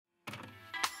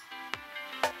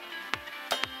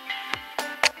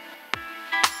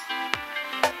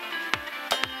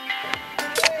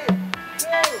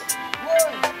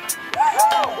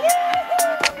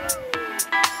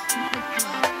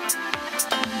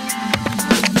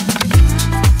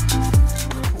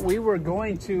were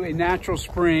going to a natural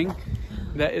spring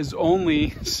that is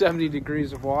only 70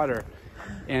 degrees of water.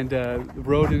 And the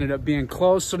road ended up being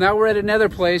closed. So now we're at another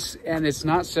place and it's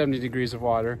not 70 degrees of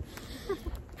water.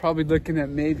 Probably looking at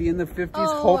maybe in the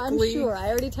 50s, hopefully. I'm sure. I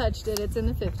already touched it. It's in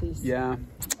the 50s. Yeah.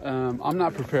 I'm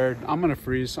not prepared. I'm going to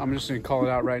freeze. I'm just going to call it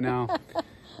out right now.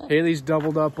 Hailee's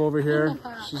doubled up over here.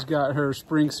 She's got her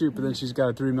spring suit, but then she's got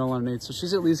a 3 mil underneath. So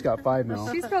she's at least got 5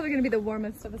 mil. She's probably going to be the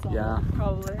warmest of us all. Yeah.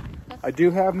 Probably. I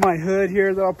do have my hood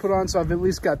here that I'll put on. So I've at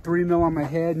least got 3 mil on my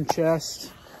head and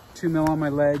chest. 2 mil on my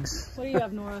legs. What do you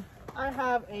have, Nora? I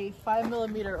have a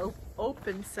 5mm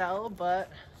open cell, but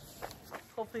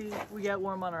hopefully we get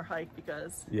warm on our hike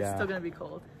because it's still gonna be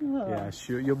cold. Yeah,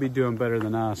 shoot, you'll be doing better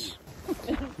than us.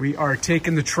 We are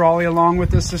taking the trolley along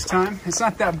with us this time. It's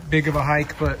not that big of a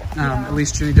hike, but at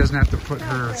least Ginny doesn't have to put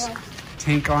her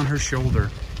tank on her shoulder.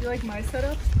 You like my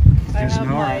setup? There's I have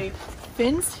Nora. my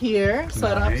fins here, so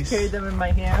I don't have to carry them in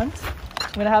my hand.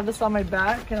 I'm gonna have this on my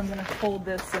back and I'm gonna hold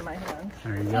this in my hand.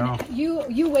 There you go.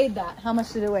 And you weighed that. How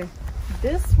much did it weigh?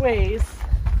 This weighs,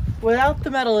 without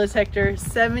the metal detector,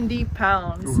 70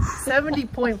 pounds.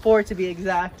 70.4 to be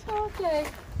exact. Okay.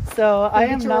 So I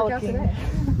am not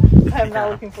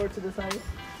looking forward to this hike.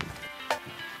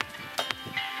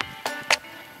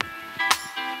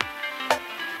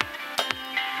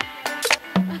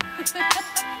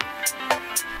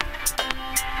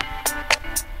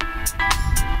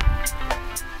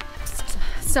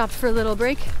 Stopped for a little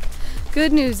break.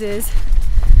 Good news is,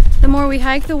 the more we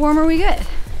hike, the warmer we get.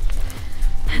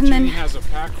 And Ginny has a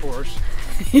pack horse.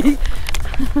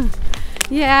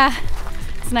 Yeah,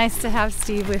 it's nice to have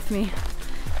Steve with me.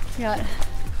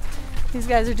 These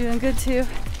guys are doing good too.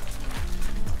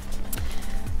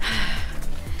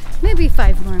 Maybe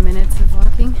 5 more minutes of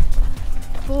walking.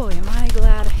 Boy, am I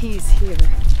glad he's here.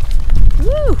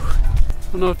 Woo!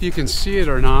 I don't know if you can see it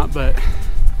or not, but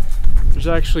there's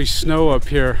actually snow up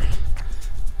here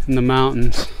in the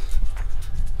mountains,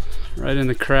 right in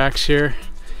the cracks here,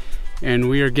 and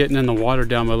we are getting in the water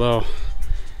down below.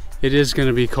 It is going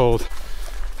to be cold.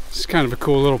 It's kind of a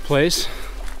cool little place.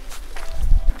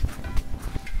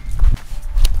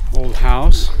 Old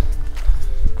house.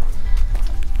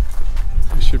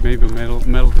 I should maybe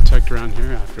metal detector around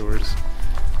here afterwards.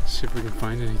 See if we can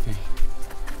find anything.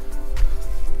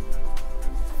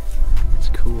 It's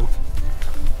cool.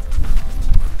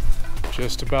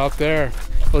 Just about there.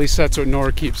 At least that's what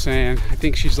Nora keeps saying. I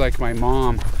think she's like my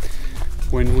mom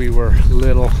when we were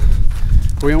little.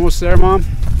 Are we almost there, Mom?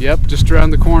 Yep, just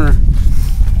around the corner.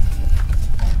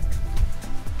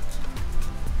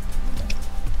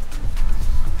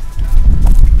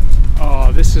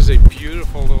 Oh, this is a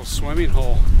beautiful little swimming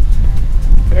hole.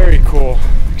 Very cool.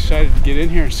 Excited to get in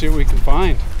here and see what we can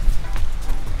find.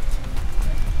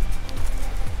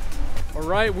 All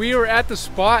right, we are at the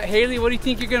spot. Hailee, what do you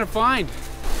think you're gonna find?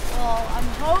 Well, I'm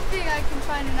hoping I can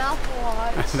find an Apple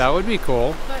Watch. That would be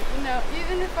cool. But you know,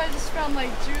 even if I just found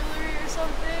like jewelry or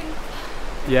something.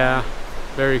 Yeah,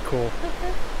 very cool.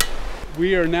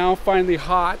 We are now finally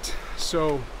hot,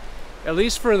 so at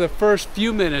least for the first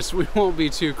few minutes we won't be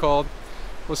too cold.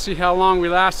 We'll see how long we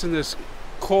last in this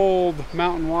cold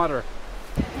mountain water.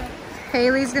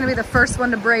 Hailee's gonna be the first one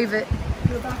to brave it.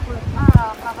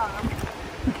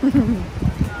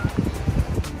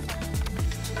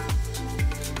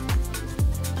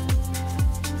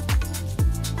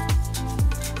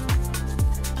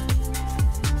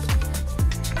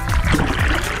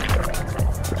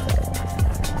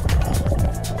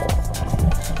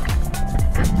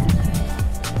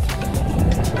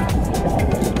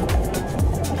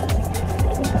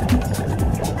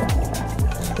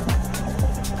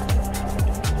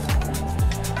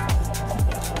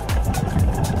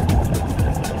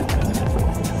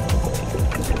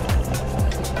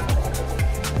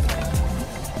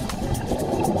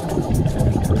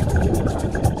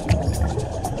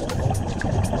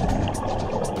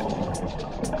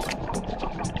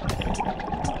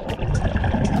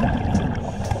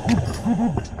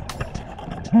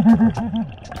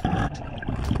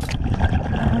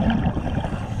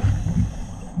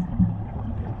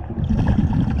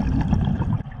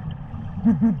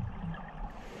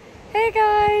 Hey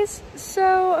guys!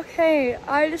 So, okay,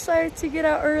 I decided to get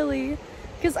out early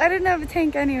because I didn't have a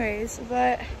tank anyways,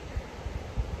 but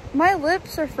my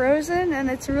lips are frozen and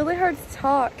it's really hard to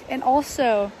talk, and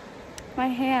also my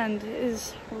hand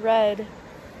is red.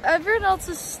 Everyone else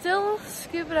is still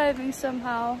scuba diving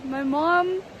somehow. My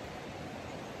mom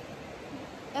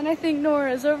and I think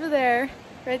Nora is over there,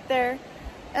 right there,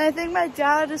 and I think my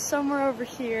dad is somewhere over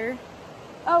here.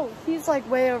 Oh, he's like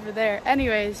way over there.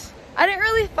 Anyways, I didn't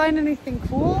really find anything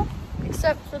cool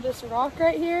except for this rock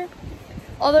right here.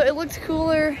 Although it looked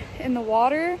cooler in the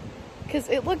water because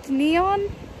it looked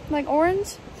neon, like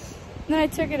orange. And then I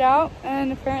took it out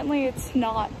and apparently it's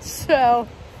not. So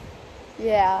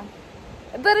yeah,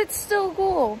 but it's still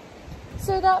cool.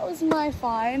 So that was my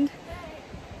find.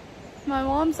 My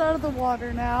mom's out of the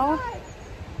water now.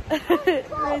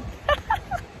 Right.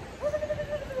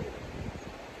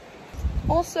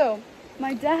 Also,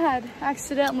 my dad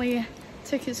accidentally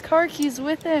took his car keys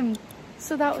with him,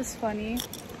 so that was funny.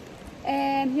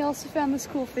 And he also found this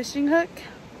cool fishing hook.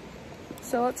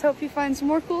 So let's hope he finds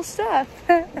more cool stuff.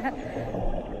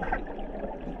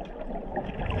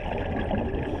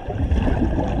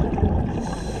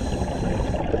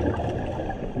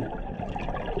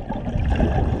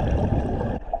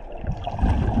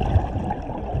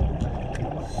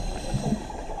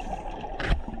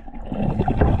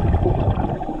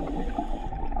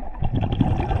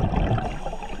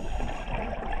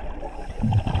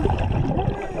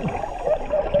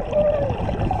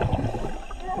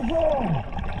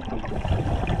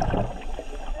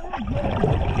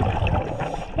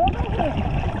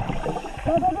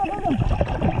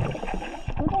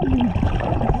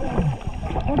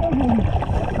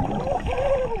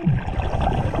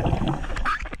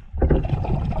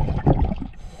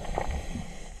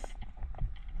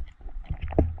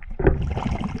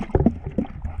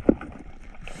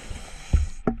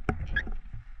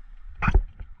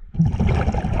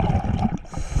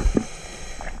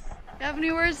 Have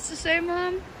any words to say,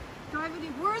 Mom? Do I have any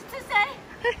words to say?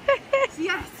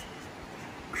 Yes.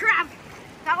 Crap.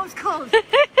 That was cold.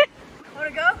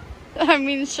 Wanna go? I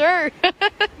mean, sure.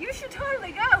 You should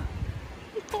totally go.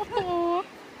 Oh.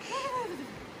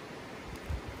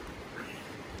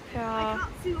 I Yeah.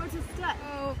 can't see where to step.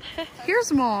 Oh.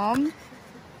 Here's Mom.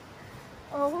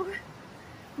 Oh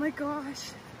my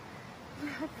gosh.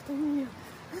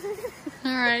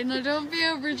 All right, now don't be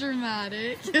over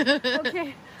dramatic.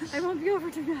 Okay, I won't be over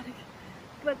dramatic.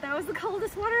 But that was the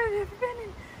coldest water I've ever been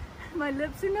in. My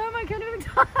lips are numb, I can't even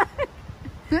talk.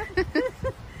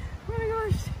 Oh my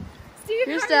gosh. Steve,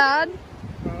 Here's how Dad. are you?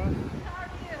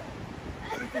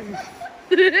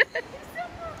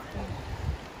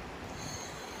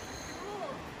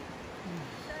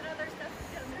 That other stuff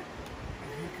down there.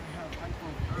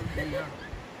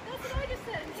 That's what I just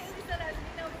said. And Hailee said I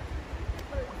didn't know.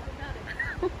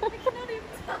 I cannot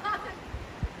even talk.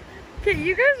 Okay,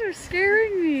 you guys are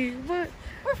scaring me. What?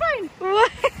 We're fine.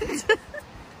 What? It's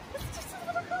just a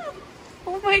little cold.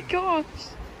 Oh my gosh.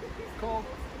 Cold.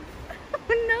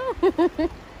 Oh no.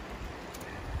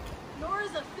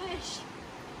 Nora's a fish.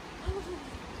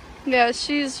 Yeah,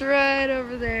 she's right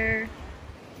over there.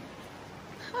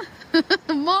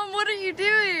 Mom, what are you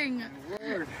doing?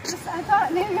 Word. I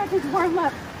thought maybe I could warm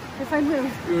up if I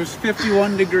moved. It was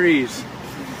 51 degrees.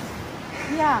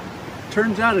 Yeah.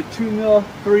 Turns out a 2 mil,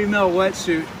 3 mil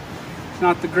wetsuit is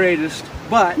not the greatest,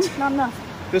 but Not enough.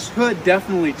 this hood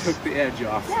definitely took the edge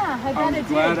off. Yeah, I bet I'm it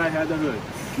glad did. I had the hood.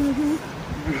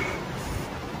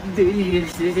 Do you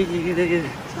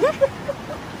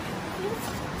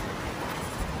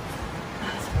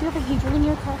have a heater in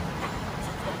your car?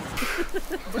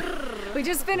 We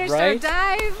just finished our Right?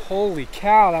 dive. Holy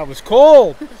cow, that was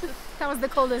cold. That was the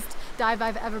coldest dive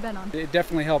I've ever been on. It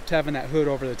definitely helped having that hood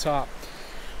over the top.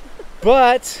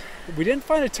 But we didn't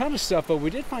find a ton of stuff, but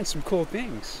we did find some cool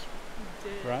things.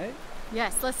 Right?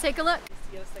 Yes, let's take a look.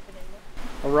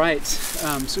 All right,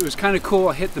 so it was kind of cool.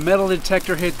 I hit the metal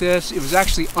detector, hit this. It was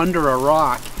actually under a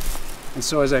rock. And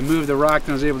so as I moved the rock,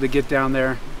 I was able to get down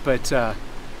there. But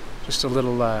just a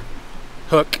little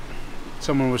hook.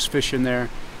 Someone was fishing there.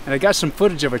 And I got some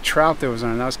footage of a trout that was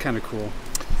on it. That was kind of cool.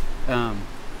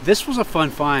 This was a fun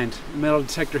find. The metal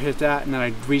detector hit that, and then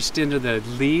I reached into the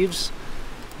leaves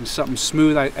and something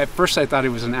smooth. At first I thought it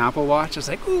was an Apple Watch. I was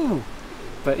like, ooh.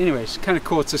 But anyways, kind of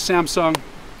cool. It's a Samsung,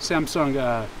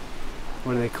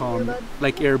 what do they call them? Earbud.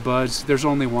 Like earbuds. There's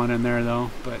only one in there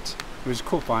though, but it was a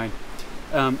cool find.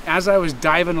 As I was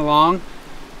diving along,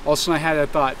 all of a sudden I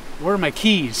thought, where are my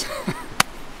keys?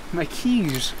 My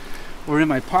keys were in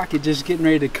my pocket just getting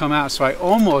ready to come out, so I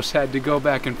almost had to go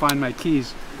back and find my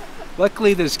keys.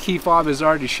 Luckily this key fob is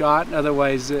already shot,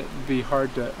 otherwise it'd be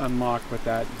hard to unlock with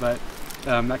that, but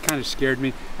that kind of scared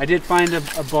me. I did find a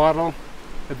bottle,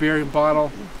 a beer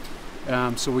bottle,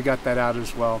 so we got that out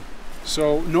as well.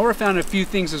 So Nora found a few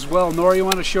things as well. Nora, you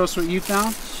want to show us what you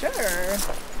found? Sure.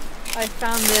 I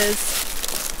found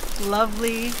this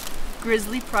lovely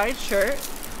Grizzly Pride shirt.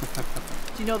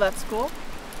 Do you know that school?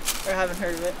 Or haven't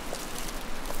heard of it?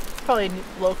 Probably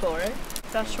local, right?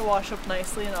 That should wash up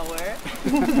nicely and I'll wear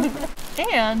it.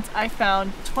 And I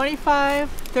found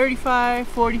 25, 35,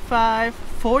 45,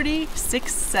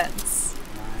 46 cents.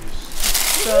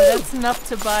 Nice. So that's enough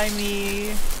to buy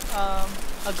me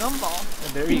a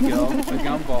gumball. There you go, a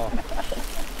gumball.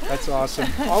 That's awesome.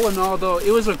 All in all though,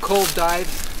 it was a cold dive,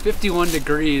 51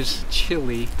 degrees,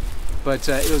 chilly, but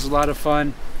it was a lot of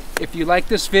fun. If you like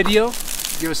this video,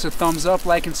 give us a thumbs up,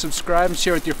 like and subscribe, and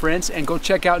share with your friends, and go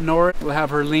check out Nora. We'll have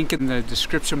her link in the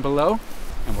description below,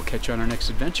 and we'll catch you on our next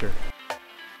adventure.